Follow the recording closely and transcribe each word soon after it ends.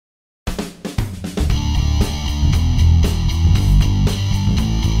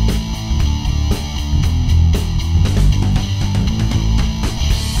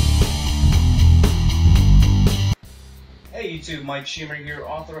Mike Schiemer here,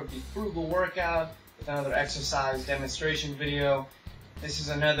 author of the Frugal workout, with another exercise demonstration video. This is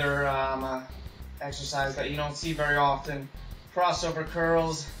another exercise that you don't see very often. Crossover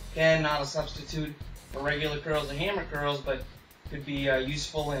curls, again, not a substitute for regular curls or hammer curls, but could be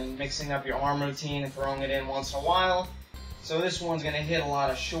useful in mixing up your arm routine and throwing it in once in a while. So this one's going to hit a lot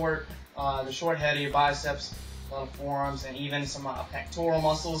of the short head of your biceps, a lot of forearms, and even some pectoral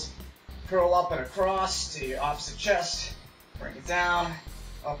muscles. Curl up and across to your opposite chest, bring it down,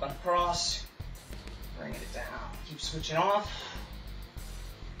 up and across, bring it down. Keep switching off.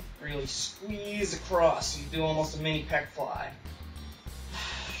 Really squeeze across so you do almost a mini pec fly.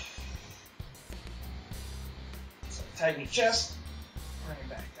 So tighten your chest, bring it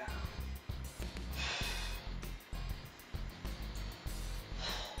back down.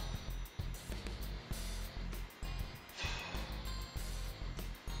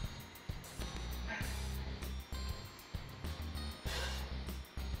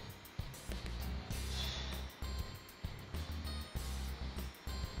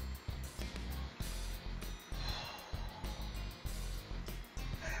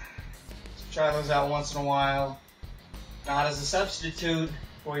 Try those out once in a while. Not as a substitute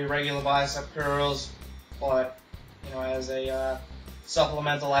for your regular bicep curls, but as a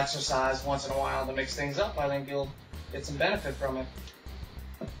supplemental exercise once in a while to mix things up. I think you'll get some benefit from it.